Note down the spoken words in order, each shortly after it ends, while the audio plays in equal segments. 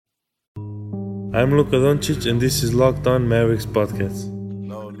I'm Luka Doncic, and this is Locked On Mavericks podcast.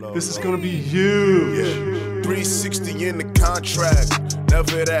 This is gonna be huge. Yeah. 360 in the contract,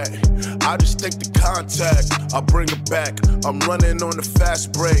 never that. I just take the contact, I bring it back. I'm running on the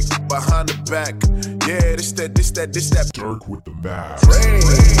fast break, behind the back. Yeah, this that. Dirk with the Mavs.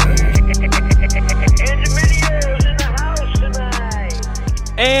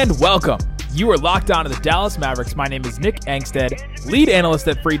 And welcome. You are locked on to the Dallas Mavericks. My name is Nick Angstead, lead analyst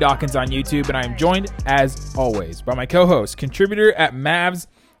at Free Dawkins on YouTube, and I am joined, as always, by my co-host, contributor at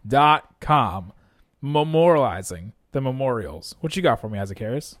Mavs.com, memorializing the Memorials. What you got for me, Isaac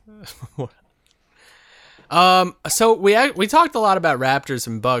Harris? So we talked a lot about Raptors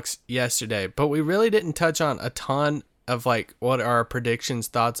and Bucks yesterday, but we really didn't touch on a ton of like what our predictions,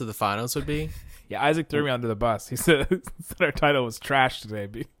 thoughts of the finals would be. Yeah, Isaac threw me under the bus. He said our title was trash today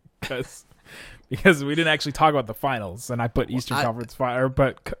because we didn't actually talk about the finals, and I put Conference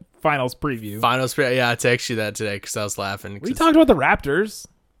finals preview. Yeah, I texted you that today because I was laughing. We talked about the Raptors.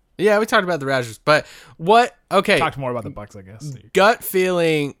 Yeah, we talked about the Raptors, but what? Okay, talked more about the Bucks, I guess. Gut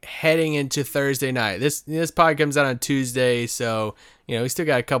feeling heading into Thursday night. This pod comes out on Tuesday, so we still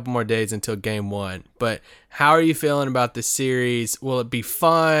got a couple more days until Game 1. But how are you feeling about the series? Will it be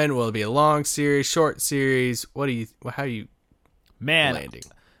fun? Will it be a long series, short series? How are you landing?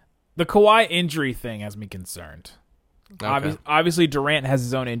 The Kawhi injury thing has me concerned. Okay. Obviously, Durant has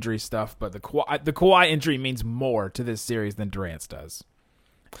his own injury stuff, but the Kawhi injury means more to this series than Durant's does.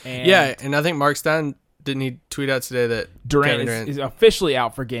 And I think Mark Stein, didn't he tweet out today that Durant is officially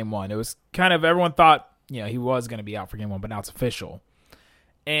out for Game 1. It was kind of, everyone thought he was going to be out for Game 1, but now it's official.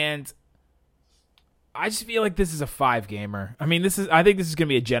 And I just feel like this is a 5-gamer. I mean, I think this is going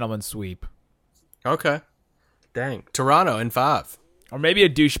to be a gentleman's sweep. Okay. Dang. Toronto in 5. Or maybe a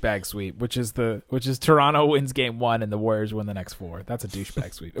douchebag sweep, which is Toronto wins Game 1 and the Warriors win the next 4. That's a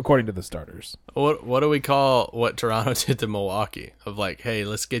douchebag sweep, according to the starters. What do we call what Toronto did to Milwaukee? Of like, hey,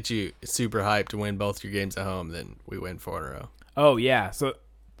 let's get you super hyped to win both your games at home, then we win 4 in a row. Oh yeah. So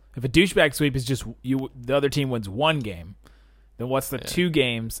if a douchebag sweep is just the other team wins 1 game, then what's the 2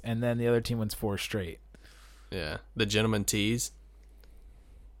 games and then the other team wins 4 straight? Yeah, the gentleman tease.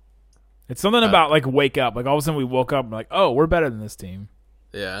 It's something about like wake up. Like all of a sudden we woke up and like, oh, we're better than this team.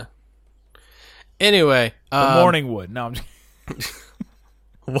 Yeah. Anyway, the morning wood. No, I'm just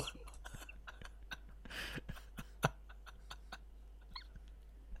what?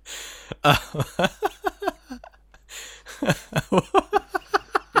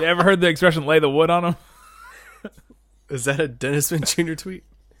 You ever heard the expression "lay the wood on them"? Is that a Dennis Smith Jr. tweet?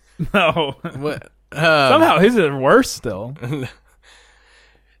 No. What? Somehow his is worse still.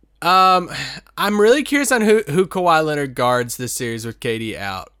 I'm really curious on who Kawhi Leonard guards this series with KD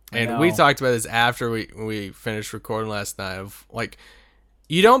out. And we talked about this after we finished recording last night. Of like,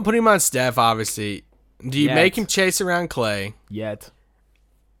 you don't put him on Steph, obviously. Do you make him chase around Clay? Yet.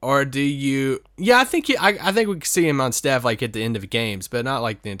 Or do you? Yeah, I think we can see him on Steph like at the end of games, but not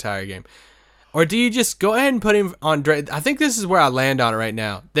like the entire game. Or do you just go ahead and put him on Dray? I think this is where I land on it right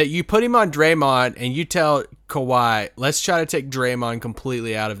now. That you put him on Draymond and you tell Kawhi, let's try to take Draymond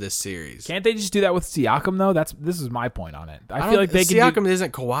completely out of this series. Can't they just do that with Siakam though? This is my point on it. I feel like they can. Siakam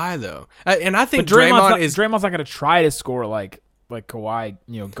isn't Kawhi though, and I think Draymond's not going to try to score like Kawhi,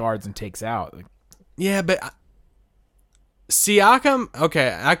 guards and takes out. Yeah, but Siakam.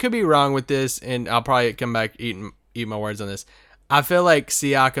 Okay, I could be wrong with this, and I'll probably come back eat my words on this. I feel like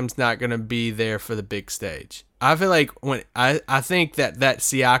Siakam's not going to be there for the big stage. I feel like I think that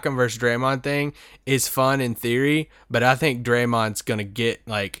Siakam versus Draymond thing is fun in theory, but I think Draymond's going to get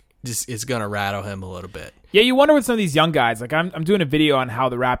it's going to rattle him a little bit. Yeah, you wonder with some of these young guys. Like I'm doing a video on how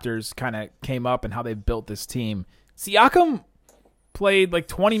the Raptors kind of came up and how they built this team. Siakam played like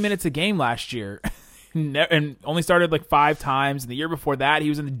 20 minutes a game last year and only started like 5 times. And the year before that, he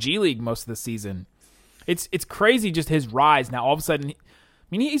was in the G League most of the season. It's crazy just his rise. Now all of a sudden,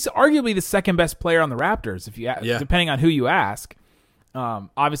 he's arguably the second best player on the Raptors depending on who you ask.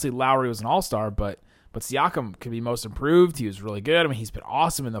 Obviously Lowry was an all-star, but Siakam could be most improved. He was really good. He's been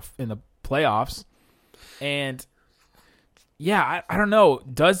awesome in the playoffs. And yeah, I don't know.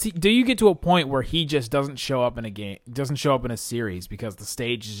 Do you get to a point where he just doesn't show up in a game, doesn't show up in a series because the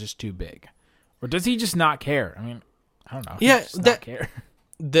stage is just too big, or does he just not care? I don't know. Yeah, not care.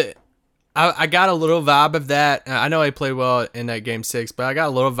 I got a little vibe of that. I know he played well in that Game 6, but I got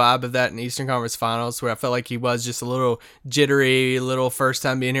a little vibe of that in Eastern Conference Finals where I felt like he was just a little jittery, little first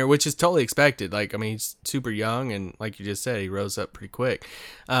time being here, which is totally expected. He's super young, and like you just said, he rose up pretty quick.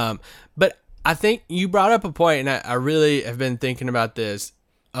 But I think you brought up a point, and I really have been thinking about this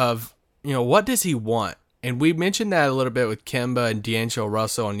of, what does he want? And we mentioned that a little bit with Kemba and D'Angelo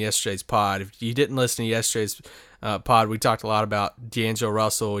Russell on yesterday's pod. If you didn't listen to yesterday's pod, we talked a lot about D'Angelo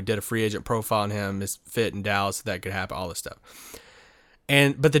Russell. We did a free agent profile on him, his fit in Dallas, that could happen, all this stuff.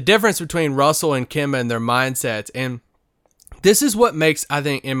 But the difference between Russell and Kemba and their mindsets, and this is what makes, I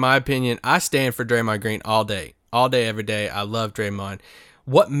think, in my opinion, I stand for Draymond Green all day, every day. I love Draymond.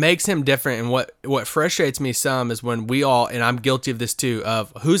 What makes him different and what frustrates me some is when we all, and I'm guilty of this too,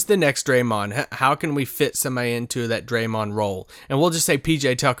 of who's the next Draymond? How can we fit somebody into that Draymond role? And we'll just say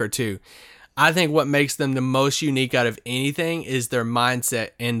PJ Tucker too. I think what makes them the most unique out of anything is their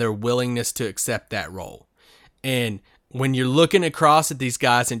mindset and their willingness to accept that role. And when you're looking across at these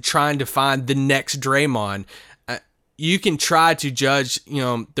guys and trying to find the next Draymond, you can try to judge,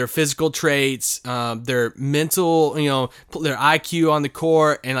 their physical traits, their mental, their IQ on the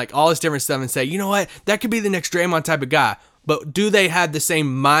court, and like all this different stuff, and say, you know what, that could be the next Draymond type of guy. But do they have the same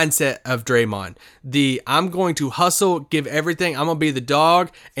mindset of Draymond? I'm going to hustle, give everything, I'm going to be the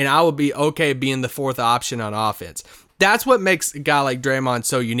dog, and I will be okay being the fourth option on offense. That's what makes a guy like Draymond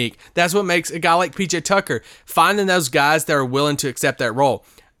so unique. That's what makes a guy like PJ Tucker, finding those guys that are willing to accept that role.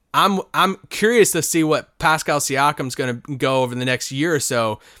 I'm curious to see what Pascal Siakam's going to go over the next year or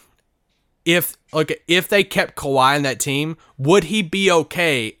so. If they kept Kawhi in that team, would he be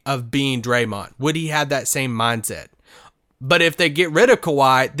okay of being Draymond? Would he have that same mindset? But if they get rid of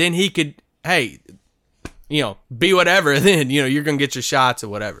Kawhi, then he could, be whatever. Then, you're going to get your shots or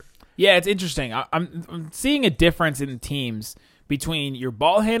whatever. Yeah, it's interesting. I'm seeing a difference in teams between your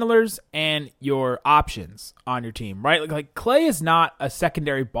ball handlers and your options on your team, right? Like Clay is not a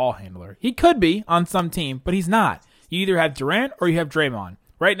secondary ball handler. He could be on some team, but he's not. You either have Durant or you have Draymond.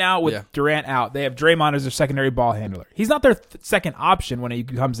 Right now, with Durant out, they have Draymond as their secondary ball handler. He's not their second option when he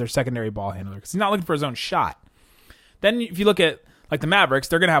becomes their secondary ball handler because he's not looking for his own shot. Then if you look at like the Mavericks,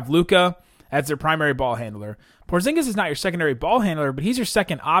 they're going to have Luka as their primary ball handler. Porzingis is not your secondary ball handler, but he's your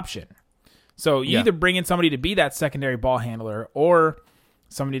second option. So you either bring in somebody to be that secondary ball handler or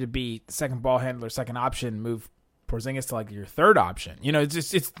somebody to be the second ball handler, second option, move Porzingis to like your third option.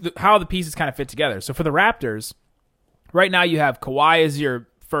 It's how the pieces kind of fit together. So for the Raptors, right now you have Kawhi as your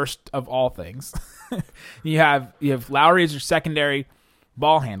first of all things. you have Lowry as your secondary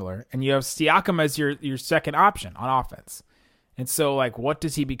ball handler, and you have Siakam as your second option on offense. And so like what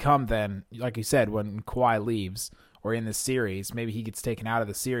does he become then? Like you said, when Kawhi leaves, or in this series, maybe he gets taken out of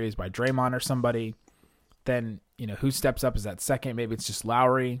the series by Draymond or somebody, then, who steps up as that second? Maybe it's just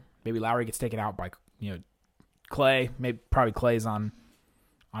Lowry. Maybe Lowry gets taken out by, Clay. Maybe probably Clay's on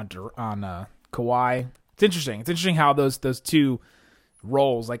Kawhi. It's interesting. It's interesting how those two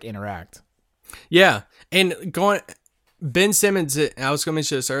roles like interact. Yeah. And Ben Simmons, I was going to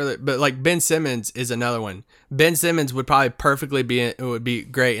mention this earlier, but like Ben Simmons is another one. Ben Simmons would probably perfectly would be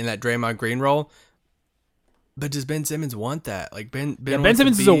great in that Draymond Green role. But does Ben Simmons want that? Like Ben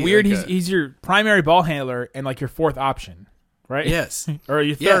Simmons is a weird. He's your primary ball handler and like your fourth option, right? Yes, or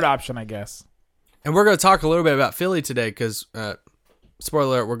your third option, I guess. And we're going to talk a little bit about Philly today because,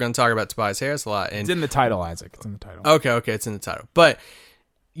 spoiler alert, we're going to talk about Tobias Harris a lot. And it's in the title, Isaac. It's in the title. Okay, it's in the title. But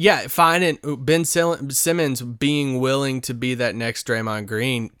yeah, finding Ben Simmons being willing to be that next Draymond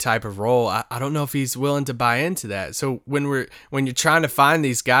Green type of role, I don't know if he's willing to buy into that. So when you're trying to find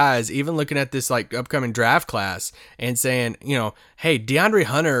these guys, even looking at this like upcoming draft class and saying, hey, DeAndre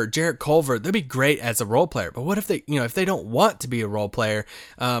Hunter or Jarrett Culver, they'd be great as a role player. But what if they, if they don't want to be a role player?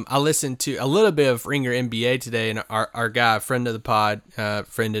 I listened to a little bit of Ringer NBA today, and our guy, friend of the pod,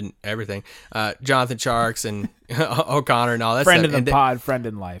 friend in everything, Jonathan Sharks and O'Connor and all that friend stuff. Friend of the pod, friend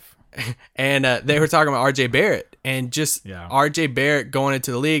in life. And they were talking about RJ Barrett and just RJ Barrett going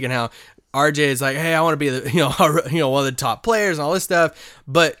into the league and how RJ is like, hey, I want to be the one of the top players and all this stuff.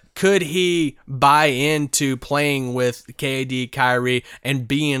 But could he buy into playing with KD, Kyrie, and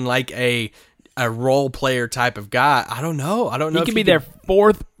being like a role player type of guy? I don't know. He could be their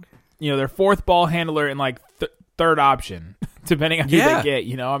fourth ball handler and like third option, depending on who they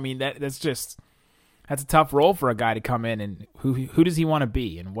get. That's a tough role for a guy to come in, and who does he want to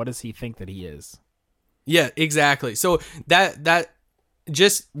be, and what does he think that he is? Yeah, exactly. So that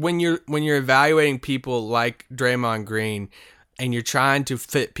just when you're evaluating people like Draymond Green, and you're trying to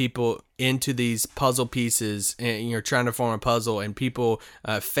fit people into these puzzle pieces, and you're trying to form a puzzle, and people,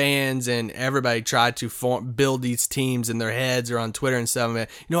 fans, and everybody try to build these teams in their heads or on Twitter and stuff.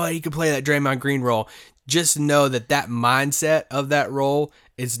 He could play that Draymond Green role. Just know that mindset of that role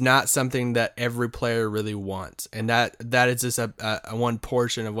is not something that every player really wants, and that is just a one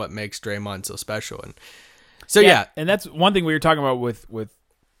portion of what makes Draymond so special. And so yeah, and that's one thing we were talking about with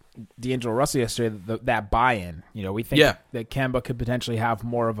D'Angelo Russell yesterday, that buy-in. We think that Kemba could potentially have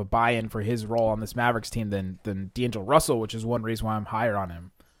more of a buy-in for his role on this Mavericks team than D'Angelo Russell, which is one reason why I'm higher on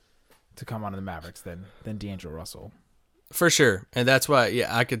him to come onto the Mavericks than D'Angelo Russell. For sure. And that's why,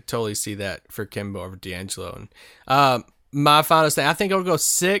 I could totally see that for Kemba over D'Angelo. And my final thing, I think I'll go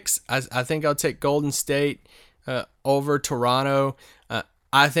 6. I think I'll take Golden State over Toronto.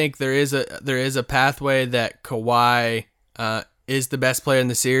 I think there is a pathway that Kawhi is the best player in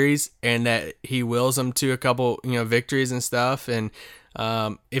the series, and that he wills them to a couple victories and stuff. And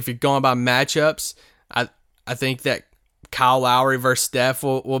if you're going by matchups, I think that Kyle Lowry versus Steph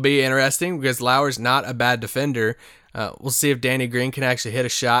will be interesting, because Lowry's not a bad defender. We'll see if Danny Green can actually hit a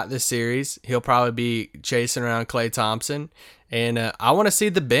shot this series. He'll probably be chasing around Klay Thompson. And I want to see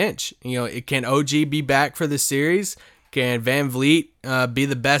the bench. Can OG be back for the series? Can Van Vliet be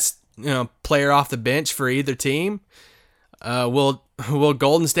the best player off the bench for either team? Will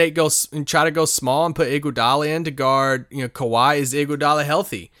Golden State try to go small and put Iguodala in to guard Kawhi? Is Iguodala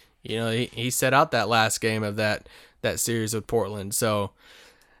healthy? He set out that last game of that series with Portland. So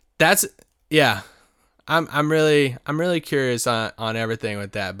that's I'm really curious on everything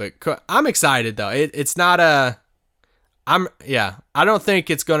with that. But I'm excited though. It's not a I don't think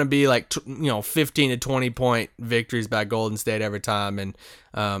it's going to be like 15 to 20 point victories by Golden State every time,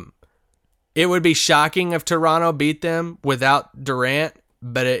 and it would be shocking if Toronto beat them without Durant,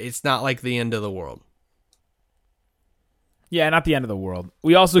 but it's not like the end of the world. Yeah, not the end of the world.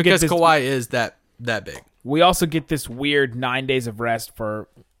 We also because Kawhi is that big. We also get this weird 9 days of rest for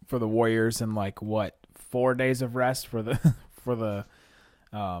the Warriors, and 4 days of rest for the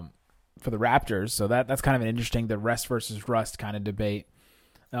Raptors. So that's kind of an interesting, the rest versus rust kind of debate.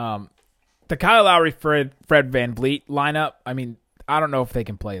 The Kyle Lowry, Fred VanVleet lineup, I don't know if they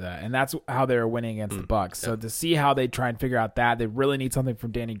can play that, and that's how they were winning against the Bucks. So to see how they try and figure out that, they really need something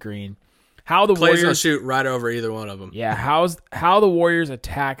from Danny Green. How the Clay's Warriors gonna shoot right over either one of them. Yeah, how the Warriors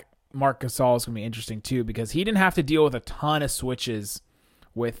attack Marc Gasol is gonna be interesting too, because he didn't have to deal with a ton of switches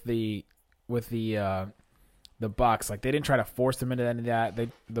with the Bucks. They didn't try to force them into any of that.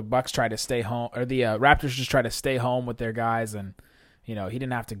 The Bucks tried to stay home, or the Raptors just tried to stay home with their guys, and he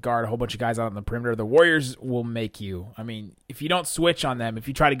didn't have to guard a whole bunch of guys out on the perimeter. The Warriors will make you. If you don't switch on them, if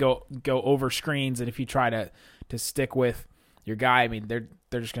you try to go over screens, and if you try to stick with your guy, they're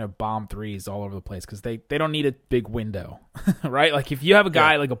just gonna bomb threes all over the place, because they don't need a big window, right? If you have a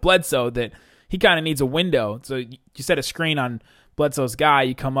guy like a Bledsoe, that he kind of needs a window. So you set a screen on Bledsoe's guy,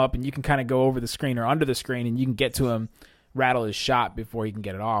 you come up and you can kind of go over the screen or under the screen, and you can get to him, rattle his shot before he can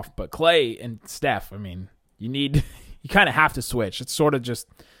get it off. But Klay and Steph, you kind of have to switch. It's sort of just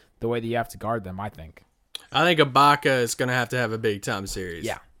the way that you have to guard them, I think. I think Ibaka is going to have a big time series.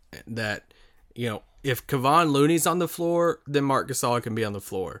 Yeah. That, if Kevon Looney's on the floor, then Marc Gasol can be on the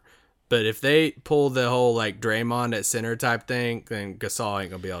floor. But if they pull the whole Draymond at center type thing, then Gasol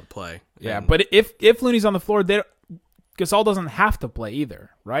ain't going to be able to play. Yeah, but if Looney's on the floor, Gasol doesn't have to play either,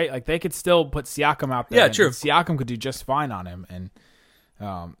 right? They could still put Siakam out there. Yeah, true. And Siakam could do just fine on him,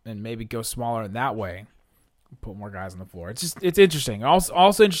 and maybe go smaller in that way, put more guys on the floor. It's interesting.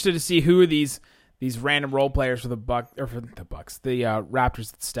 Also interested to see who are these random role players for the Bucks, the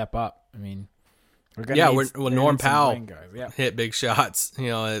Raptors that step up. Norm Powell guys. hit big shots.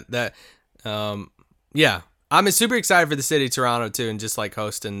 I'm super excited for the city of Toronto too, and just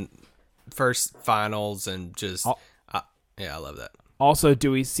hosting first finals and just. I love that. Also,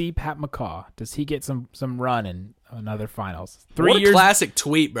 do we see Pat McCaw? Does he get some run in another finals? What a classic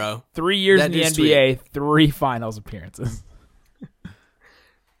tweet, bro. 3 years in the NBA, 3 finals appearances.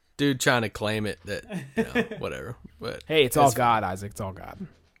 Dude trying to claim it that, whatever. But hey, it's all God, Isaac. It's all God.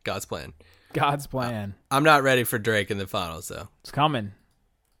 God's plan. God's plan. I'm not ready for Drake in the finals, though. It's coming.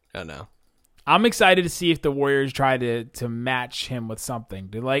 I know. I'm excited to see if the Warriors try to match him with something.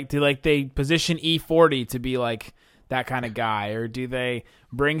 Do they position E40 to be that kind of guy, or do they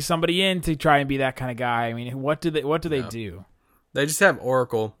bring somebody in to try and be that kind of guy? What do they do? They just have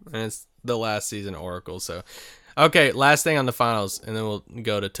Oracle, and it's the last season Oracle. So, okay, last thing on the finals, and then we'll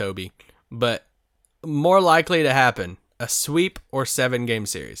go to Toby. But more likely to happen, a sweep or 7-game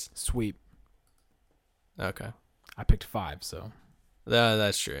series? Sweep. Okay. I picked 5, so.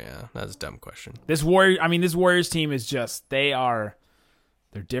 That's true, yeah. That's a dumb question. This Warriors team is just, they're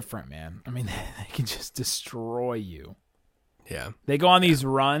different, man. They can just destroy you. Yeah. They go on these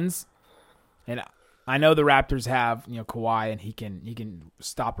runs, and I know the Raptors have, Kawhi, and he can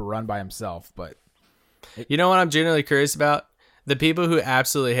stop a run by himself, but you know what I'm genuinely curious about? The people who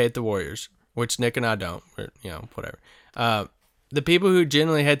absolutely hate the Warriors, which Nick and I don't, or, whatever. The people who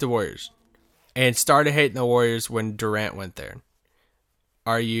genuinely hate the Warriors and started hating the Warriors when Durant went there.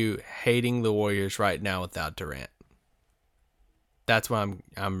 are you hating the Warriors right now without Durant? That's what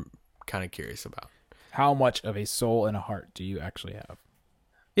I'm kind of curious about. How much of a soul and a heart do you actually have?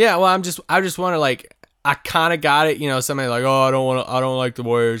 Yeah, well, I just want to like, I kind of got it. You know, somebody like, oh, I don't like the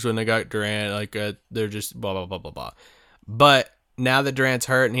Warriors when they got Durant. Like, they're just blah blah blah blah blah. But now that Durant's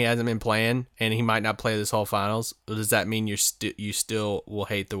hurt and he hasn't been playing, and he might not play this whole finals, does that mean you still will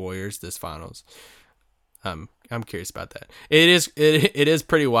hate the Warriors this finals? I'm curious about that. It is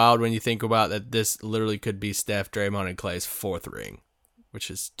pretty wild when you think about that. This literally could be Steph, Draymond, and Clay's 4th ring,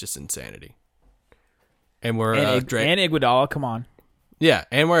 which is just insanity. And we're and Iguodala, come on. Yeah,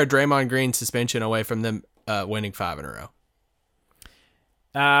 and we're a Draymond Green suspension away from them winning 5 in a row.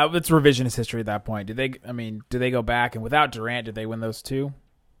 It's revisionist history at that point. Do they go back, and without Durant, did they win those 2?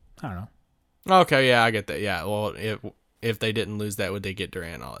 I don't know. Okay, yeah, I get that. Yeah, well, if they didn't lose that, would they get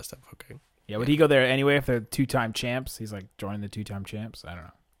Durant and all that stuff? Okay. Yeah, would he go there anyway if they're 2-time champs? He's like joining the 2-time champs. I don't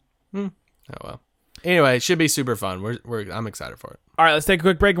know. Oh well. Anyway, it should be super fun. I'm excited for it. All right, let's take a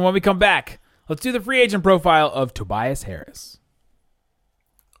quick break, and when we come back, let's do the free agent profile of Tobias Harris.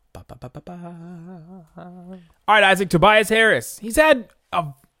 All right, Isaac, Tobias Harris. He's had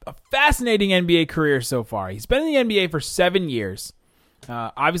a fascinating NBA career so far. He's been in the NBA for 7 years.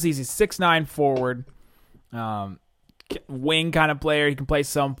 Obviously, he's a 6'9" forward, wing kind of player. He can play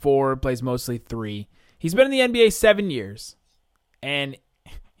some forward, plays mostly 3. He's been in the NBA 7 years, and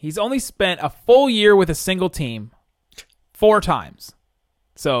he's only spent a full year with a single team 4 times.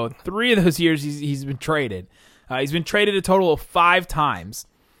 So 3 of those years he's been traded. He's been traded a total of 5 times.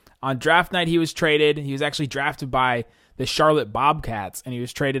 On draft night, he was traded. He was actually drafted by the Charlotte Bobcats, and he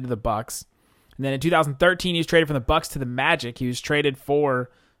was traded to the Bucks. And then in 2013, he was traded from the Bucks to the Magic. He was traded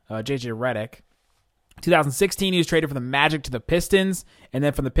for J.J. Redick. 2016, he was traded from the Magic to the Pistons, and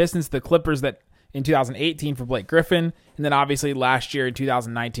then from the Pistons to the Clippers in 2018 for Blake Griffin, and then obviously last year in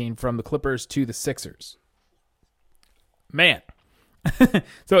 2019 from the Clippers to the Sixers. Man.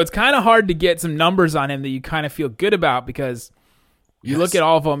 So it's kind of hard to get some numbers on him that you kind of feel good about because you look at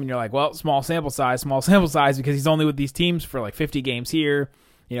all of them and you're like, well, small sample size because he's only with these teams for like 50 games here,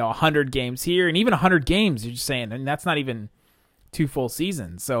 100 games here, and even 100 games, you're just saying, and that's not even 2 full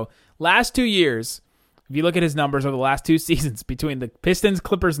seasons. So last 2 years, if you look at his numbers over the last 2 seasons between the Pistons,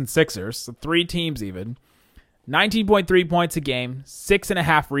 Clippers, and Sixers, so 3 teams even, 19.3 points a game,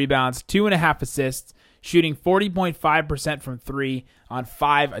 6.5 rebounds, 2.5 assists, shooting 40.5% from 3 on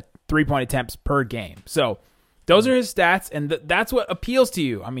 5 3-point attempts per game. So those are his stats, and that's what appeals to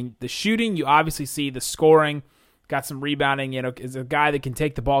you. I mean, the shooting, you obviously see the scoring, got some rebounding, is a guy that can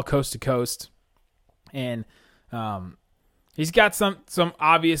take the ball coast to coast. And he's got some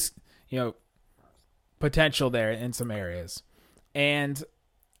obvious, potential there in some areas. And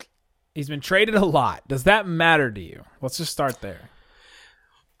he's been traded a lot. Does that matter to you? Let's just start there.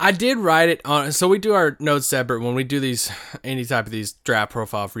 I did write it on, so we do our notes separate when we do any type of these draft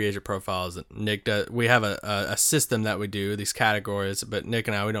profile, free agent profiles. Nick does. We have a system that we do these categories, but Nick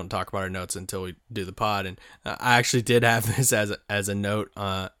and I, we don't talk about our notes until we do the pod. And I actually did have this as a note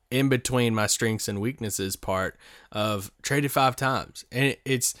in between my strengths and weaknesses part of traded 5 times, and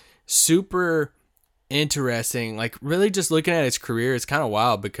it's super interesting. Like really, just looking at his career, it's kind of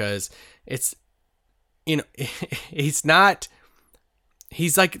wild because it's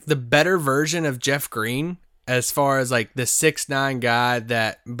he's like the better version of Jeff Green as far as like the 6'9"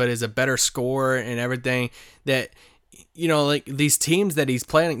 guy but is a better scorer and everything that, like these teams that he's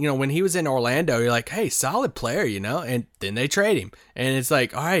playing, when he was in Orlando, you're like, hey, solid player, and then they trade him. And it's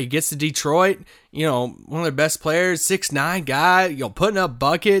like, all right, he gets to Detroit, one of their best players, 6'9" guy, putting up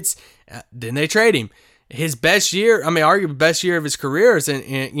buckets. Then they trade him. His best year, arguably best year of his career is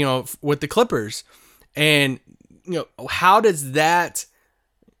in with the Clippers. And, how does that,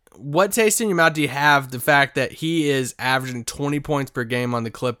 what taste in your mouth do you have the fact that he is averaging 20 points per game on the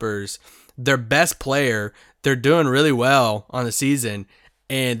Clippers, their best player, they're doing really well on the season,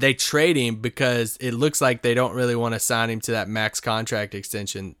 and they trade him because it looks like they don't really want to sign him to that max contract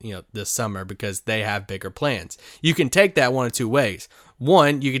extension, this summer because they have bigger plans. You can take that one of 2 ways.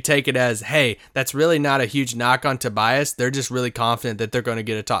 One, you could take it as, hey, that's really not a huge knock on Tobias. They're just really confident that they're going to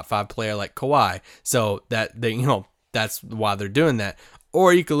get a top 5 player like Kawhi. So that they, that's why they're doing that.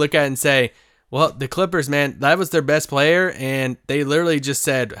 Or you could look at it and say, well, the Clippers, man, that was their best player, and they literally just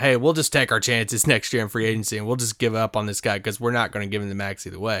said, hey, we'll just take our chances next year in free agency, and we'll just give up on this guy because we're not going to give him the max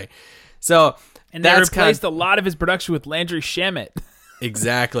either way. So, and they replaced a lot of his production with Landry Shamet.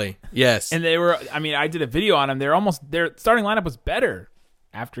 Exactly. Yes. And they were, I did a video on him. Their starting lineup was better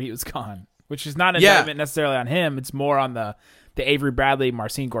after he was gone, which is not an indictment necessarily on him. It's more on the Avery Bradley,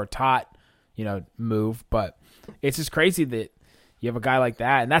 Marcin Gortat, move. But it's just crazy that, you have a guy like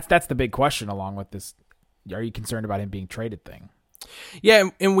that, and that's the big question along with this. Are you concerned about him being traded thing? Yeah,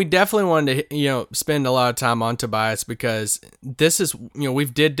 and we definitely wanted to, spend a lot of time on Tobias because this is,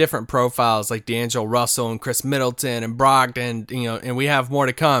 we've did different profiles like D'Angelo Russell and Chris Middleton and Brogdon, and we have more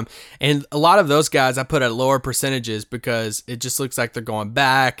to come. And a lot of those guys I put at lower percentages because it just looks like they're going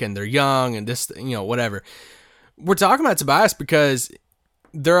back and they're young and this, whatever. We're talking about Tobias because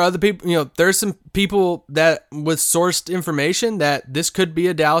there are other people, there's some people that with sourced information that this could be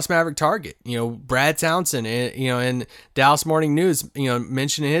a Dallas Maverick target. Brad Townsend, in Dallas Morning News,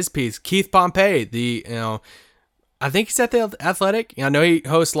 mentioned in his piece, Keith Pompey, I think he's at the Athletic. I know he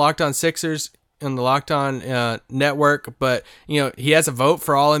hosts Locked On Sixers on the Locked On network, but he has a vote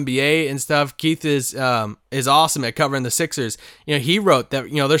for All NBA and stuff. Keith is awesome at covering the Sixers. He wrote that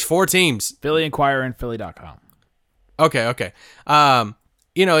there's 4 teams. Philly Inquirer and Philly.com. Okay.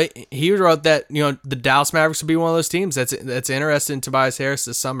 He wrote that the Dallas Mavericks will be one of those teams that's interested in Tobias Harris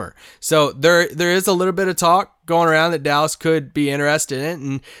this summer. So there is a little bit of talk going around that Dallas could be interested in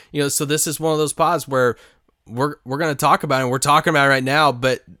it, and so this is one of those pods where we're going to talk about it. And we're talking about it right now,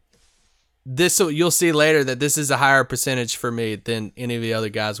 but you'll see later that this is a higher percentage for me than any of the other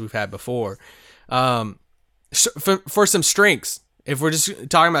guys we've had before. For some strengths, if we're just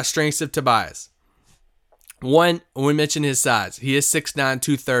talking about strengths of Tobias. One, we mentioned his size. He is 6'9",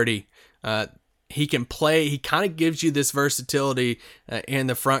 230. He can play. He kind of gives you this versatility in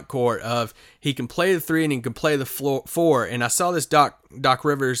the front court of he can play the 3 and he can play the 4. And I saw this Doc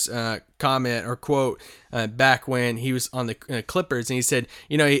Rivers comment or quote back when he was on the Clippers, and he said,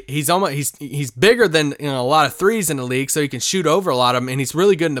 he's bigger than a lot of 3s in the league, so he can shoot over a lot of them, and he's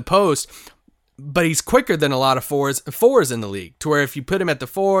really good in the post. But he's quicker than a lot of fours in the league, to where if you put him at the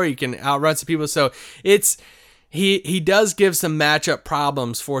 4, he can outrun some people. So he does give some matchup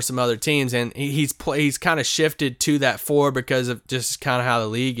problems for some other teams, and he's kind of shifted to that 4 because of just kind of how the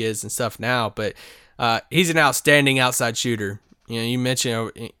league is and stuff now. But he's an outstanding outside shooter. You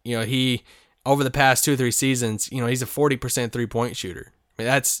mentioned he over the past 2 or 3 seasons, he's a 40% 3-point shooter. I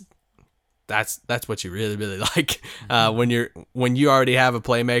mean that's what you really, really like when you already have a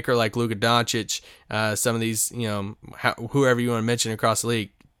playmaker like Luka Doncic, some of these, whoever you want to mention across the league,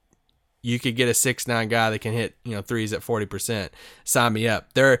 you could get a 6'9" guy that can hit, 3s at 40%. Sign me up.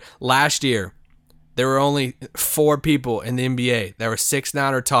 Last year, there were only 4 people in the NBA that were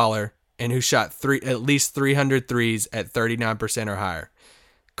 6'9" or taller and who shot at least 300 threes at 39% or higher.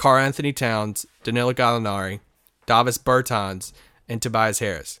 Karl Anthony Towns, Danilo Gallinari, Davis Bertans, and Tobias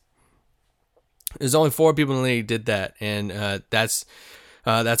Harris. There's only 4 people in the league did that, and that's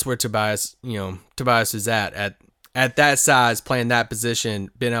where Tobias is at that size, playing that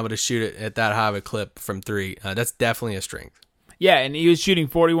position, being able to shoot it at that high of a clip from 3. That's definitely a strength. Yeah, and he was shooting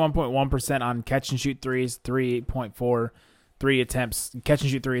 41.1% on catch and shoot threes, 3.4 catch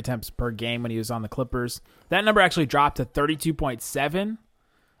and shoot 3 attempts per game when he was on the Clippers. That number actually dropped to 32.7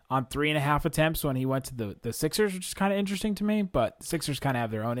 on 3.5 attempts when he went to the Sixers, which is kind of interesting to me, but the Sixers kind of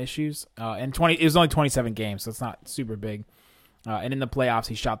have their own issues. And it was only 27 games, so it's not super big. And in the playoffs,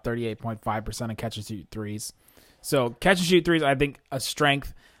 he shot 38.5% on catch and shoot threes. So catch and shoot threes, I think a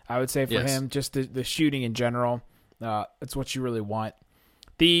strength, I would say, for him. Just the shooting in general, that's what you really want.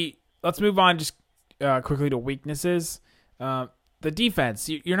 Let's move on just quickly to weaknesses. The defense,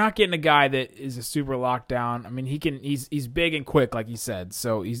 you're not getting a guy that is a super lockdown. I mean, he's big and quick, like you said.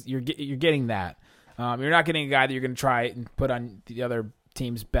 So you're getting that. You're not getting a guy that you're going to try and put on the other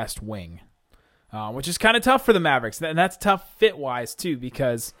team's best wing, which is kind of tough for the Mavericks. And that's tough fit-wise, too,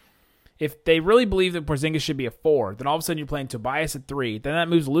 because if they really believe that Porzingis should be a 4, then all of a sudden you're playing Tobias at 3. Then that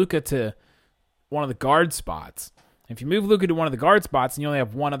moves Luka to one of the guard spots. If you move Luka to one of the guard spots, and you only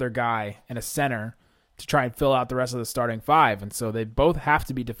have one other guy and a center to try and fill out the rest of the starting 5. And so they both have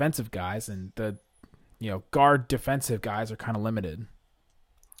to be defensive guys, and the guard defensive guys are kind of limited.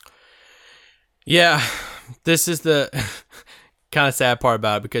 Yeah, this is the kind of sad part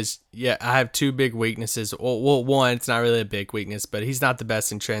about it because, I have 2 big weaknesses. Well, one, it's not really a big weakness, but he's not the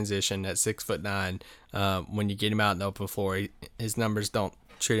best in transition at 6'9". When you get him out in the open floor, his numbers don't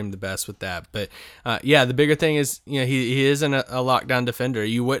treat him the best with that. But the bigger thing is, he isn't a lockdown defender.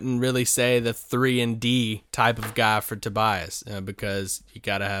 You wouldn't really say the 3-and-D type of guy for Tobias because you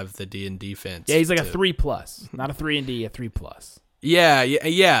got to have the D and defense. Yeah, he's like a 3+, not a 3-and-D, a 3+. Yeah.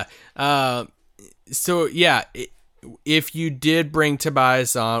 If you did bring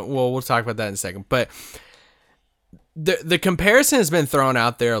Tobias on, well, we'll talk about that in a second. But the comparison has been thrown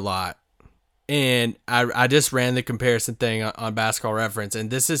out there a lot. And I just ran the comparison thing on Basketball Reference, and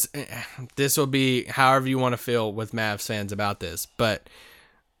this will be however you want to feel with Mavs fans about this. But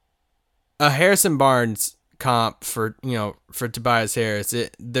a Harrison Barnes comp for Tobias Harris.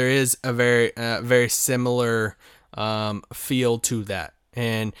 There is a very similar feel to that.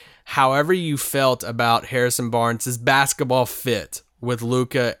 And however you felt about Harrison Barnes' basketball fit with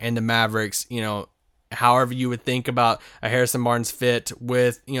Luka and the Mavericks, however you would think about a Harrison Barnes fit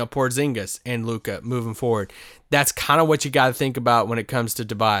with, Porzingis and Luka moving forward. That's kind of what you got to think about when it comes to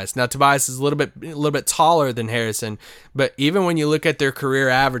Tobias. Now, Tobias is a little bit taller than Harrison, but even when you look at their career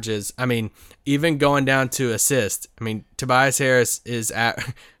averages, even going down to assists, Tobias Harris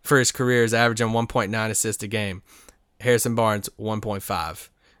for his career is averaging 1.9 assists a game. Harrison Barnes, 1.5.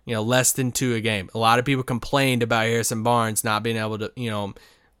 Less than 2 a game. A lot of people complained about Harrison Barnes not being able to,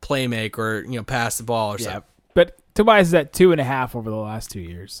 play make or, pass the ball or something. But Tobias is at 2.5 over the last 2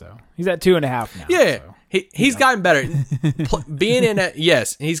 years, so he's at 2.5 now. Yeah, so. He's gotten better. Being in it,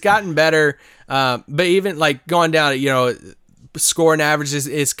 yes, he's gotten better. But even like going down, scoring averages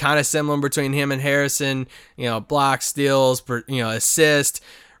is kind of similar between him and Harrison. Blocks, steals, assists,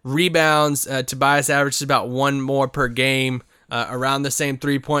 rebounds. Tobias averages about 1 more per game. Around the same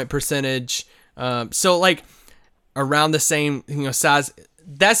 3-point percentage. So like around the same size.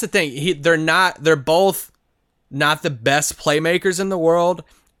 That's the thing. They're both not the best playmakers in the world,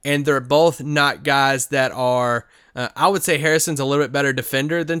 and they're both not guys that are. I would say Harrison's a little bit better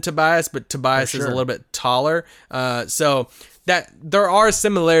defender than Tobias, but Tobias is a little bit taller. So that there are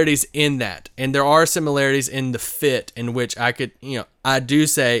similarities in that, and there are similarities in the fit in which I could, I do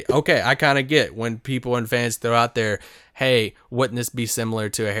say, okay, I kind of get when people and fans throw out there, hey, wouldn't this be similar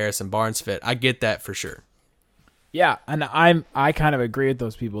to a Harrison Barnes fit? I get that for sure. Yeah, and I kind of agree with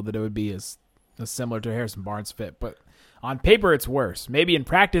those people that it would be as similar to a Harrison Barnes fit, but on paper it's worse. Maybe in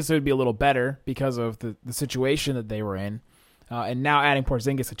practice it would be a little better because of the situation that they were in, and now adding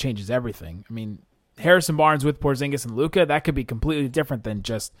Porzingis, it changes everything. Harrison Barnes with Porzingis and Luka, that could be completely different than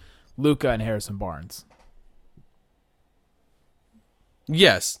just Luka and Harrison Barnes.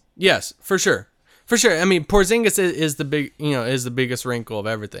 Yes, for sure. For sure. Porzingis is the biggest wrinkle of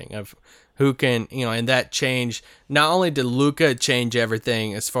everything, of who can, and that change. Not only did Luka change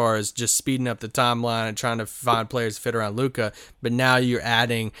everything as far as just speeding up the timeline and trying to find players to fit around Luka, but now you're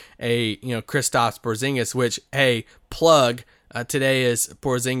adding a, Kristaps Porzingis, which, hey, plug, today is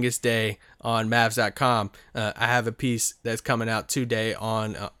Porzingis Day on Mavs.com. I have a piece that's coming out today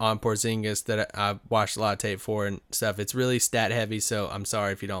on Porzingis that I watched a lot of tape for and stuff. It's really stat heavy, so I'm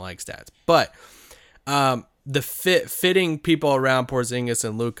sorry if you don't like stats. But the fitting people around Porzingis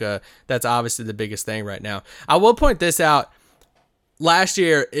and Luka, that's obviously the biggest thing right now. I will point this out. Last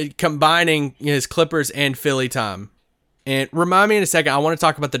year, combining his Clippers and Philly time. And remind me in a second, I want to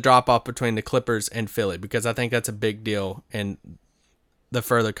talk about the drop-off between the Clippers and Philly because I think that's a big deal in the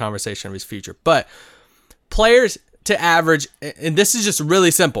further conversation of his future. But players to average, and this is just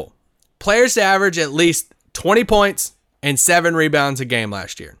really simple, players to average at least 20 points and 7 rebounds a game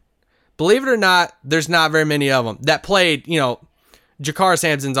last year. Believe it or not, there's not very many of them that played. Jakar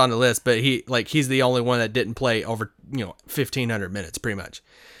Sampson's on the list, but he's the only one that didn't play over 1,500 minutes, pretty much.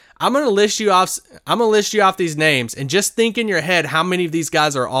 I'm gonna list you off these names, and just think in your head how many of these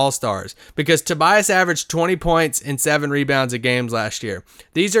guys are all-stars. Because Tobias averaged 20 points and 7 rebounds a game last year.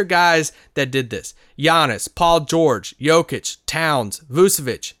 These are guys that did this: Giannis, Paul George, Jokic, Towns,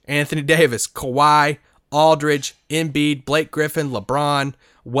 Vucevic, Anthony Davis, Kawhi, Aldridge, Embiid, Blake Griffin, LeBron,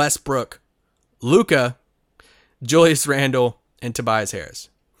 Westbrook, Luka, Julius Randle, and Tobias Harris.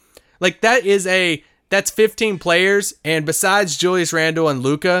 Like that's 15 players, and besides Julius Randle and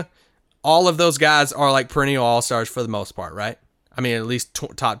Luka, all of those guys are like perennial all-stars for the most part, right? At least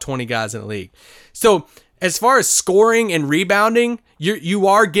top 20 guys in the league. So as far as scoring and rebounding, you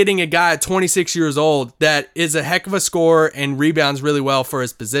are getting a guy at 26 years old that is a heck of a scorer and rebounds really well for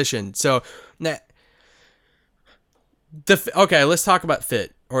his position. So okay, let's talk about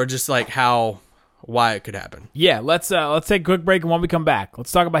fit, or just like why it could happen. Yeah, let's take a quick break, and when we come back,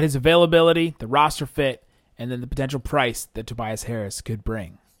 let's talk about his availability, the roster fit, and then the potential price that Tobias Harris could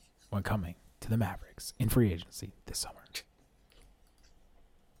bring when coming to the Mavericks in free agency this summer.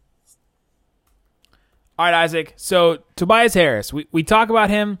 All right, Isaac. So Tobias Harris, we talk about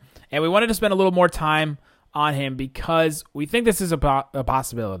him, and we wanted to spend a little more time on him because we think this is a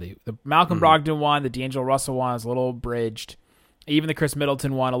possibility. The Malcolm Brogdon one, the D'Angelo Russell one is a little abridged. Even the Chris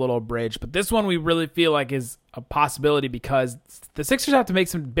Middleton one, a little abridged. But this one we really feel like is a possibility because the Sixers have to make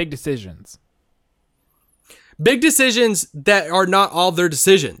some big decisions. Big decisions that are not all their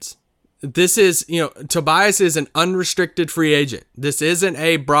decisions. This is, Tobias is an unrestricted free agent. This isn't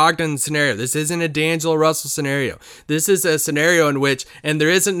a Brogdon scenario. This isn't a D'Angelo Russell scenario. This is a scenario in which, and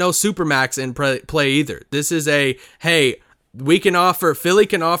there isn't no Supermax in play either. This is hey, Philly can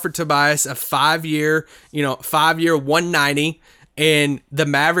offer Tobias a 5-year, 190, and the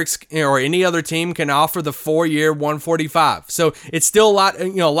Mavericks or any other team can offer the 4-year 145. So it's still a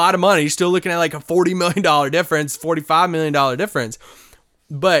lot of money. You're still looking at like a $40 million difference, $45 million difference.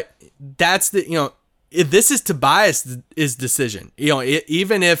 But that's this is Tobias' decision.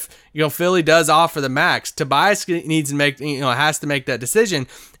 Even if Philly does offer the max, Tobias needs to make has to make that decision,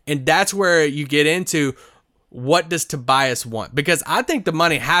 and that's where you get into what does Tobias want? Because I think the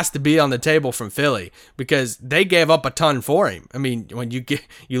money has to be on the table from Philly because they gave up a ton for him. I mean, when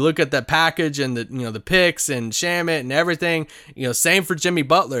you look at the package and the picks and Shamet and everything, same for Jimmy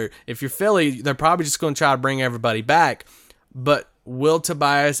Butler. If you're Philly, they're probably just going to try to bring everybody back, but will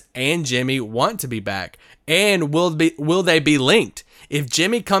Tobias and Jimmy want to be back? And will they be linked? If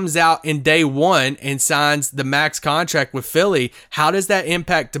Jimmy comes out in day one and signs the max contract with Philly, how does that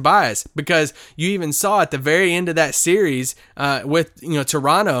impact Tobias? Because you even saw at the very end of that series with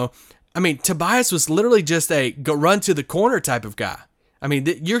Toronto, I mean, Tobias was literally just a go run to the corner type of guy. I mean,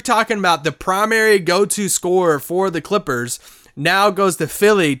 you're talking about the primary go-to scorer for the Clippers now goes to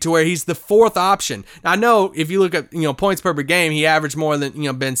Philly to where he's the fourth option. Now, I know if you look at points per game, he averaged more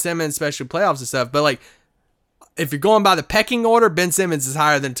than Ben Simmons, especially playoffs and stuff. But like, if you're going by the pecking order, Ben Simmons is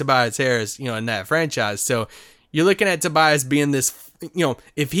higher than Tobias Harris, in that franchise. So you're looking at Tobias being this,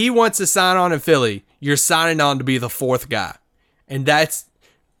 if he wants to sign on in Philly, you're signing on to be the fourth guy, and that's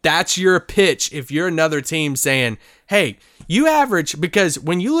your pitch. If you're another team saying, hey, you average, because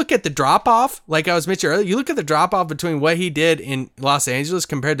when you look at the drop off, like I was mentioning earlier, you look at the drop off between what he did in Los Angeles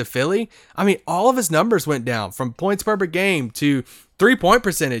compared to Philly. I mean, all of his numbers went down from points per game to 3-point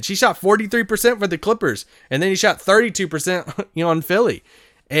percentage. He shot 43% for the Clippers, and then he shot 32%, on Philly.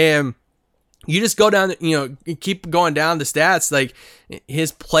 And you just go down, keep going down the stats. Like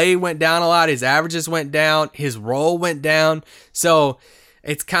his play went down a lot, his averages went down, his role went down. So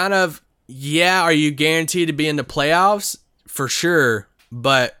it's kind of, are you guaranteed to be in the playoffs? For sure.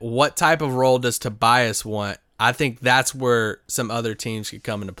 But what type of role does Tobias want? I think that's where some other teams could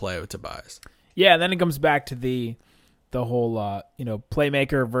come into play with Tobias. Yeah, and then it comes back to the whole,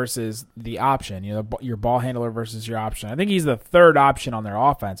 playmaker versus the option, your ball handler versus your option. I think he's the third option on their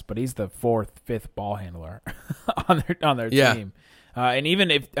offense, but he's the fourth, fifth ball handler on their team. And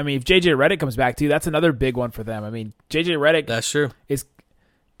even if JJ Redick comes back too, that's another big one for them. I mean, JJ Redick, that's true, is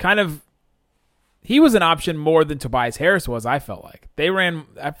kind of, he was an option more than Tobias Harris was. I felt like they ran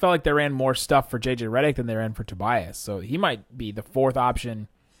more stuff for JJ Redick than they ran for Tobias. So he might be the fourth option.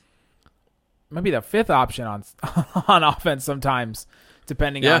 Might be the fifth option on offense sometimes,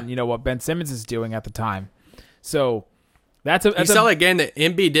 depending on what Ben Simmons is doing at the time. So you saw that game that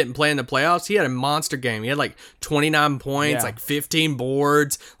Embiid didn't play in the playoffs. He had a monster game. He had like 29 points, like 15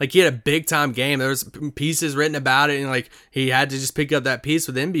 boards. Like he had a big time game. There was pieces written about it, and like he had to just pick up that piece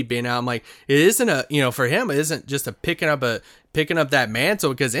with Embiid being out. I'm like, it isn't for him. It isn't just picking up that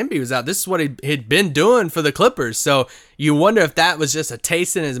mantle because Embiid was out. This is what he'd been doing for the Clippers. So you wonder if that was just a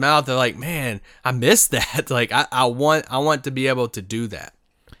taste in his mouth of like, man, I missed that. Like I want to be able to do that.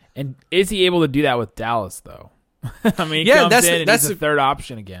 And is he able to do that with Dallas though? I mean, he comes in and he's the third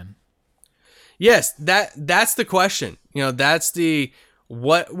option again. Yes, that's the question. That's the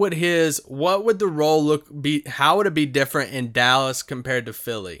what would the role be? How would it be different in Dallas compared to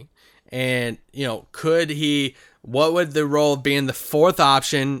Philly? And what would the role be in the fourth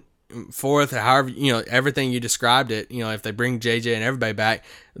option? However, everything you described it. If they bring JJ and everybody back,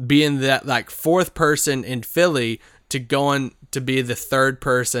 being that like fourth person in Philly to going to be the third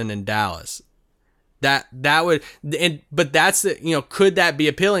person in Dallas. That would, but that's could that be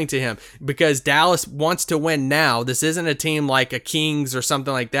appealing to him? Because Dallas wants to win now. This isn't a team like a Kings or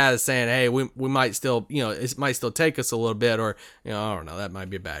something like that is saying, hey, we might still, it might still take us a little bit, or I don't know, that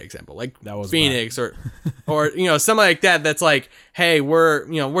might be a bad example, like that was Phoenix bad. or something like that. That's like, hey,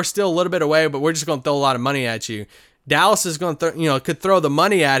 we're still a little bit away, but we're just going to throw a lot of money at you. Dallas is going to could throw the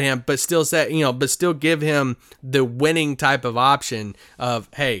money at him, but still still give him the winning type of option of,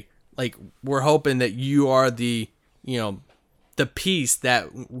 hey, like we're hoping that you are the piece that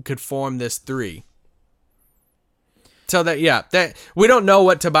could form this three. So that we don't know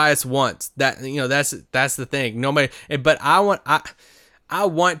what Tobias wants. That's the thing. Nobody, but I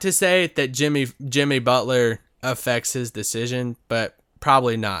want to say that Jimmy Butler affects his decision, but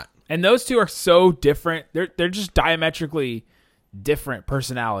probably not. And those two are so different. They're just diametrically different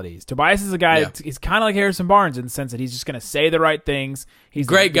personalities. Tobias is a guy that he's kind of like Harrison Barnes in the sense that he's just going to say the right things. He's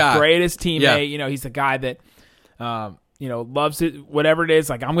the greatest teammate. Yeah. He's the guy that, loves it, whatever it is.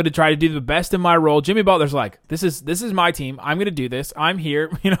 Like, I'm going to try to do the best in my role. Jimmy Butler's like, this is my team. I'm going to do this. I'm here.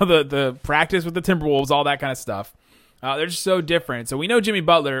 The practice with the Timberwolves, all that kind of stuff. They're just so different. So we know Jimmy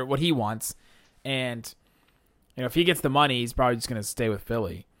Butler, what he wants. And, if he gets the money, he's probably just going to stay with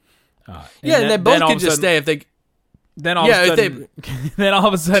Philly. And they both could just stay if they... Then all of a sudden, then all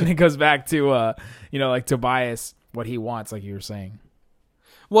of a sudden it goes back to, like Tobias, what he wants, like you were saying.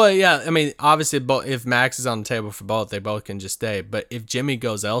 Well, yeah, I mean, obviously, if Max is on the table for both, they both can just stay. But if Jimmy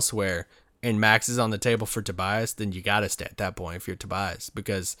goes elsewhere and Max is on the table for Tobias, then you got to stay at that point if you're Tobias,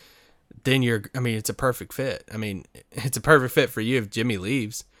 because then it's a perfect fit. I mean, it's a perfect fit for you if Jimmy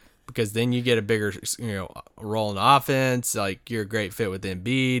leaves, because then you get a bigger, role in offense. Like, you're a great fit with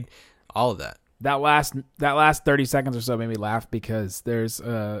Embiid, all of that. That last 30 seconds or so made me laugh, because there's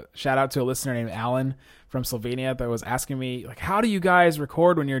a shout out to a listener named Alan from Slovenia that was asking me, like, how do you guys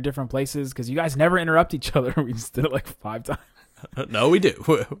record when you're in different places? Because you guys never interrupt each other. We just did it like 5 times. No, we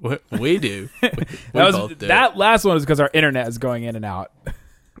do. We do. That last one is because our internet is going in and out.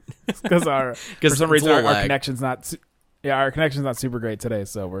 Because for some reason our connection's not super great today,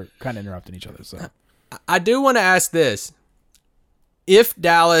 so we're kind of interrupting each other. So I do want to ask this. If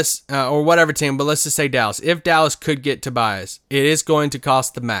Dallas, or whatever team, but let's just say Dallas, if Dallas could get Tobias, it is going to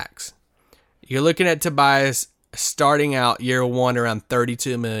cost the max. You're looking at Tobias starting out year one around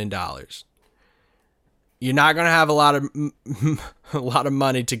 $32 million. You're not going to have a lot of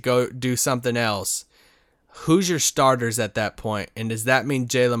money to go do something else. Who's your starters at that point? And does that mean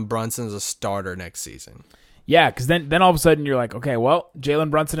Jalen Brunson's a starter next season? Yeah, because then all of a sudden you're like, okay, well,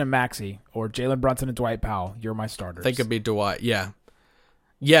 Jalen Brunson and Maxey, or Jalen Brunson and Dwight Powell, you're my starters. I think it'd be Dwight, yeah.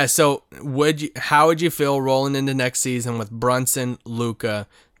 Yeah, so how would you feel rolling into next season with Brunson, Luka,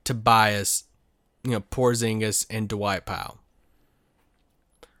 Tobias, Porzingis, and Dwight Powell?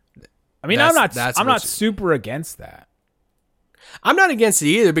 I mean, I'm not super against that. I'm not against it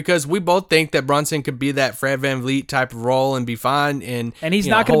either, because we both think that Brunson could be that Fred VanVleet type of role and be fine. And he's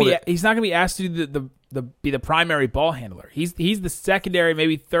not going to be asked to do be the primary ball handler. He's the secondary,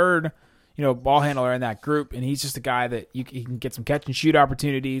 maybe third, ball handler in that group, and he's just a guy that he can get some catch and shoot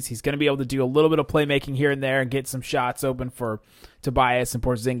opportunities. He's going to be able to do a little bit of playmaking here and there and get some shots open for Tobias and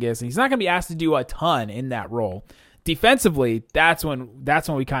Porzingis, and he's not going to be asked to do a ton in that role. Defensively, that's when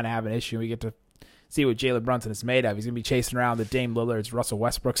we kind of have an issue. We get to see what Jalen Brunson is made of. He's going to be chasing around the Dame Lillards, Russell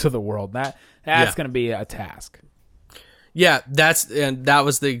Westbrooks of the world. That's going to be a task. Yeah, that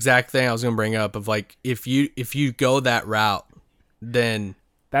was the exact thing I was going to bring up, of like, if you go that route, then...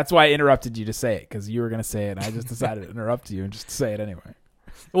 That's why I interrupted you to say it, because you were going to say it, and I just decided to interrupt you and just say it anyway.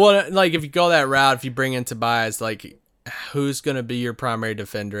 Well, like, if you go that route, if you bring in Tobias, like, who's going to be your primary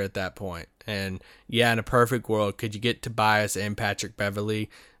defender at that point? And, yeah, in a perfect world, could you get Tobias and Patrick Beverley?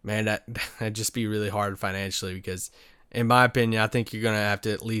 Man, that'd just be really hard financially, because, in my opinion, I think you're going to have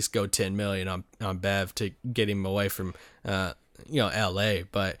to at least go $10 million on Bev to get him away from, L.A.,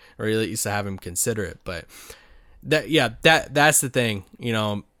 or at least to have him consider it. But... That's the thing,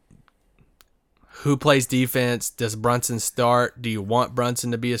 who plays defense? Does Brunson start? Do you want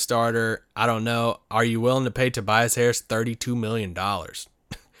Brunson to be a starter? I don't know. Are you willing to pay Tobias Harris $32 million,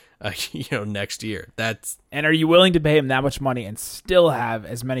 next year? And are you willing to pay him that much money and still have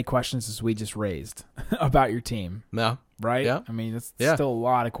as many questions as we just raised about your team? No. Right? Yeah. I mean, it's still a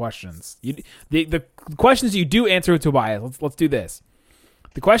lot of questions. The questions you do answer with Tobias, let's do this.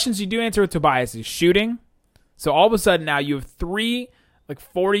 The questions you do answer with Tobias is shooting. So all of a sudden now you have 3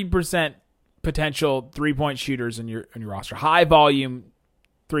 40% potential 3-point shooters in your roster. High volume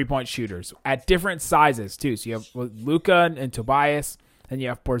 3-point shooters at different sizes too. So you have Luka and Tobias, and you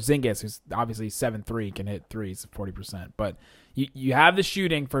have Porzingis, who's obviously 7'3", can hit threes 40%. But you have the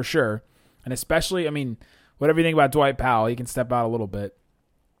shooting for sure, and especially, I mean, whatever you think about Dwight Powell, he can step out a little bit.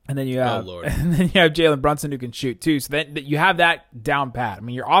 And then you have Jalen Brunson, who can shoot too. So then you have that down pat. I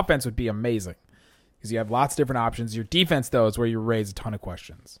mean, your offense would be amazing, because you have lots of different options. Your defense, though, is where you raise a ton of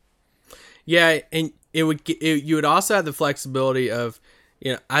questions. Yeah, and you would also have the flexibility of,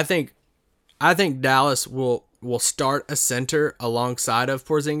 I think Dallas will start a center alongside of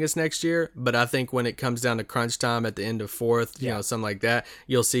Porzingis next year, but I think when it comes down to crunch time at the end of fourth, something like that,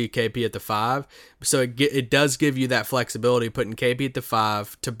 you'll see KP at the 5. So it does give you that flexibility, putting KP at the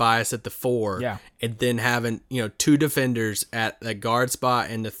 5, Tobias at the 4, and then having 2 defenders at the guard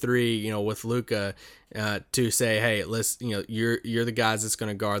spot and the 3, with Luka, to say, hey, let's you're the guys that's going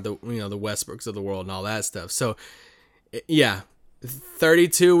to guard the the Westbrooks of the world and all that stuff. So yeah.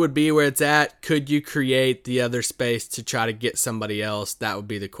 32 would be where it's at. Could you create the other space to try to get somebody else? That would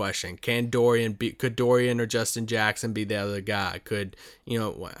be the question. Could Dorian or Justin Jackson be the other guy? Could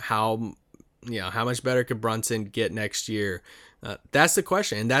how much better could Brunson get next year? That's the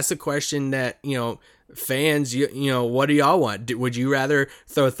question, and that's the question that fans, you know, what do y'all want? Would you rather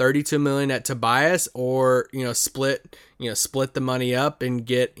throw $32 million at Tobias, or split the money up and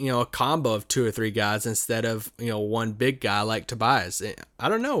get a combo of 2 or 3 guys instead of one big guy like Tobias? I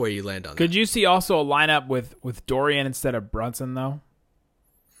don't know where you land on that. Could you see also a lineup with Dorian instead of Brunson though?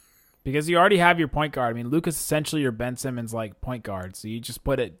 Because you already have your point guard. I mean, Luka's essentially your Ben Simmons like point guard, so you just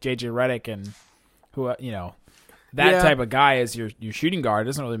put it JJ Redick and that type of guy as your shooting guard. It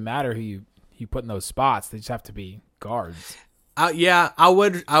doesn't really matter who you put in those spots. They just have to be guards. I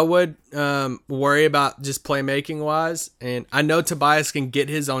would worry about just playmaking wise, and I know Tobias can get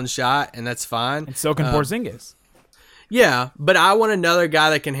his own shot, and that's fine. And so can Porzingis. Yeah, but I want another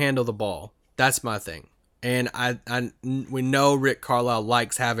guy that can handle the ball. That's my thing. And we know Rick Carlisle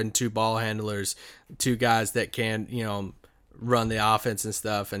likes having 2 ball handlers, 2 guys that can run the offense and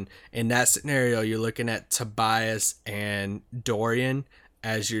stuff. And in that scenario, you're looking at Tobias and Dorian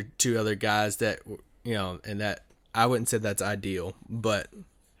as your 2 other guys that, and that I wouldn't say that's ideal, but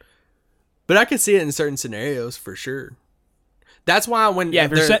I can see it in certain scenarios for sure. That's why when I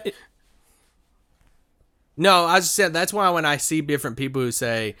just said that's why when I see different people who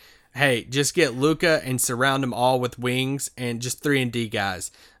say, hey, just get Luka and surround them all with wings and just 3-and-D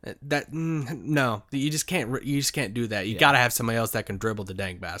guys. No, you just can't do that. You got to have somebody else that can dribble the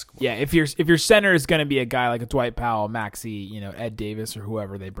dang basketball. Yeah, if your center is going to be a guy like a Dwight Powell, Maxey, Ed Davis, or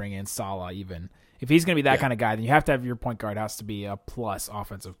whoever they bring in, Salah even. If he's going to be that kind of guy, then you have to have your point guard has to be a plus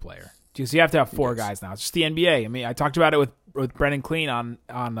offensive player. So you have to have 4 guys now. It's just the NBA. I mean, I talked about it with Brendan Clean on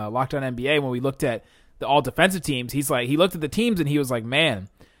Locked On NBA when we looked at the all defensive teams. He looked at the teams and he was like, man,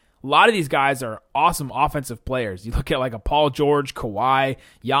 a lot of these guys are awesome offensive players. You look at like a Paul George, Kawhi,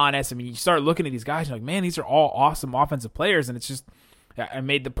 Giannis. I mean, you start looking at these guys, you're like, man, these are all awesome offensive players. And it's just, I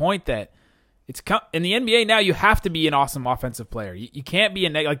made the point that it's in the NBA now. You have to be an awesome offensive player. You can't be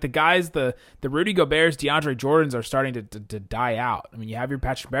like the guys, the Rudy Gobert's, DeAndre Jordans are starting to die out. I mean, you have your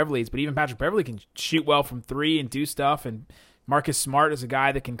Patrick Beverleys, but even Patrick Beverley can shoot well from 3 and do stuff. And Marcus Smart is a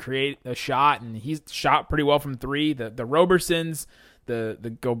guy that can create a shot, and he's shot pretty well from 3. The Robersons,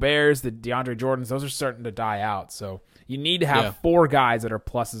 the Gobert's, the DeAndre Jordans, those are starting to die out. So you need to have 4 guys that are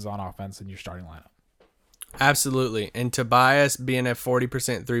pluses on offense in your starting lineup. Absolutely. And Tobias being a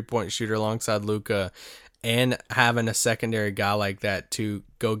 40% 3-point shooter alongside Luka and having a secondary guy like that to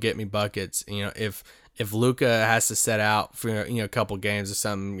go get me buckets. If Luka has to set out for a couple games or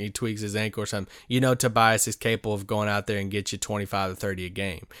something, he tweaks his ankle or something, Tobias is capable of going out there and get you 25 to 30 a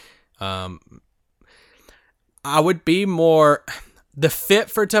game. I would be more the fit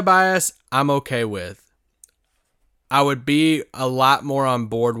for Tobias. I'm okay with. I would be a lot more on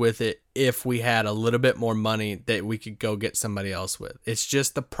board with it if we had a little bit more money that we could go get somebody else with. It's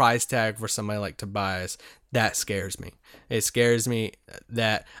just the price tag for somebody like Tobias that scares me. It scares me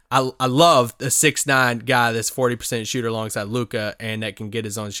that I love the 6'9" guy that's 40% shooter alongside Luka and that can get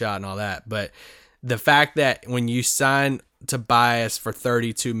his own shot and all that. But the fact that when you sign Tobias for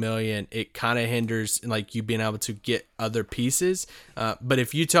 $32 million, it kind of hinders like you being able to get other pieces. But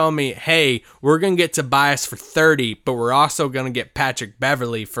if you tell me, hey, we're gonna get Tobias for 30, but we're also gonna get Patrick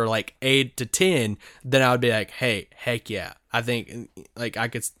Beverley for like 8 to 10, then I would be like, hey, heck yeah, I think like I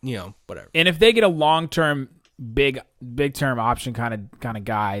could, whatever. And if they get a long-term big term option kind of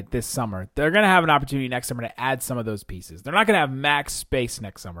guy this summer, they're gonna have an opportunity next summer to add some of those pieces. They're not gonna have max space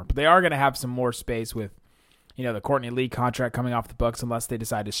next summer, but they are gonna have some more space with the Courtney Lee contract coming off the books unless they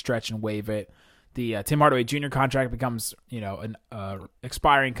decide to stretch and waive it. The Tim Hardaway Jr. contract becomes, an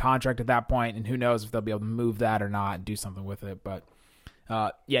expiring contract at that point, and who knows if they'll be able to move that or not and do something with it. But,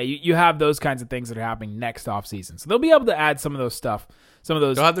 you have those kinds of things that are happening next offseason. So they'll be able to add some of those stuff.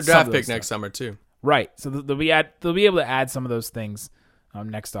 They'll have their draft pick next summer too. Right. So they'll be able to add some of those things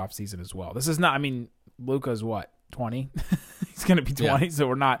next offseason as well. This is not, Luka's what? 20 he's going to be 20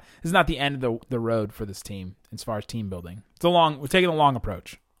 so this is not the end of the road for this team as far as team building. We're taking a long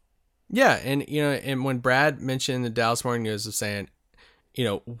approach. And when Brad mentioned the Dallas Morning News of saying,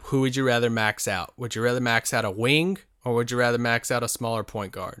 who would you rather max out? Would you rather max out a wing or would you rather max out a smaller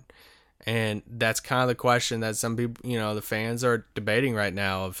point guard? And that's kind of the question that some people, the fans are debating right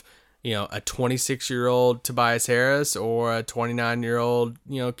now of, a 26-year-old Tobias Harris or a 29-year-old,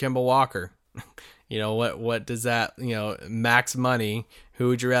 Kemba Walker. What does that, max money, who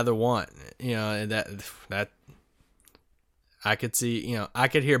would you rather want? And that I could see, I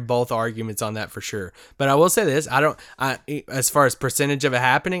could hear both arguments on that for sure. But I will say this, as far as percentage of it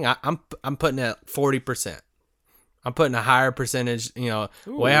happening, I'm putting it at 40%. I'm putting a higher percentage,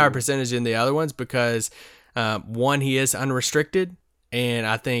 way higher percentage than the other ones because one, he is unrestricted. And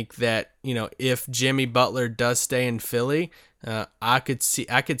I think that, if Jimmy Butler does stay in Philly, I could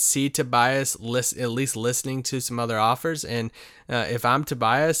see Tobias at least listening to some other offers. And if I'm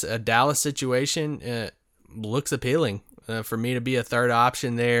Tobias, a Dallas situation looks appealing. For me to be a third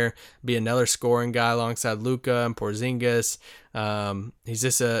option there, be another scoring guy alongside Luka and Porzingis. He's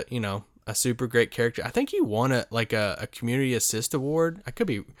just a super great character. I think he won a community assist award. I could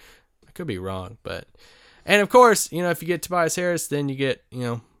be wrong, but, and of course, if you get Tobias Harris, then you get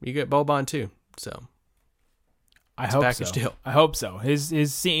Boban too. So I hope package so. deal. I hope so.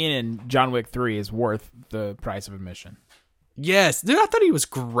 His scene in John Wick 3 is worth the price of admission. Yes, dude, I thought he was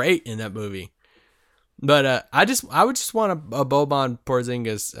great in that movie. But I would just want a Boban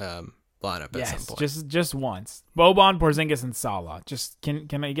Porzingis lineup at some point. Just once. Boban, Porzingis, and Salah. Just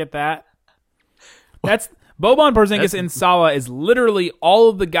can I get that? That's Boban, Porzingis, and Salah is literally all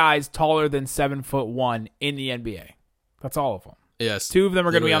of the guys taller than 7'1" in the NBA. That's all of them. Yes. 2 of them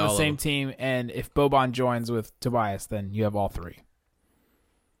are going to be on the same team, and if Boban joins with Tobias, then you have all 3.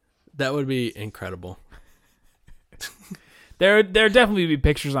 That would be incredible. There definitely be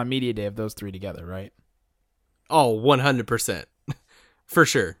pictures on Media Day of those 3 together, right? Oh, 100%. For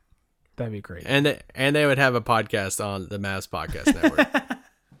sure. That'd be great. And they would have a podcast on the Mavs Podcast Network.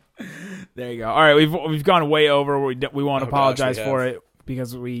 There you go. All right, we've gone way over. We won't apologize we for it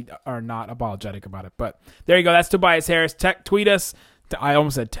because we are not apologetic about it. But there you go. That's Tobias Harris. Tweet us. I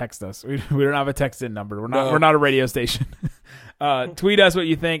almost said text us. We don't have a text-in number. We're not a radio station. Tweet us what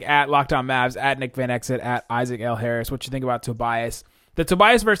you think at Locked On Mavs, at Nick Van Exit, at Isaac L. Harris. What you think about Tobias. The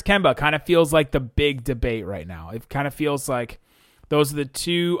Tobias versus Kemba kind of feels like the big debate right now. It kind of feels like those are the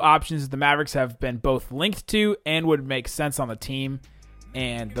 2 options that the Mavericks have been both linked to and would make sense on the team.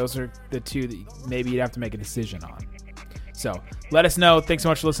 And those are the 2 that maybe you'd have to make a decision on. So let us know. Thanks so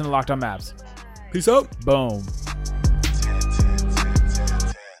much for listening to Locked On Mavs. Peace out. Boom.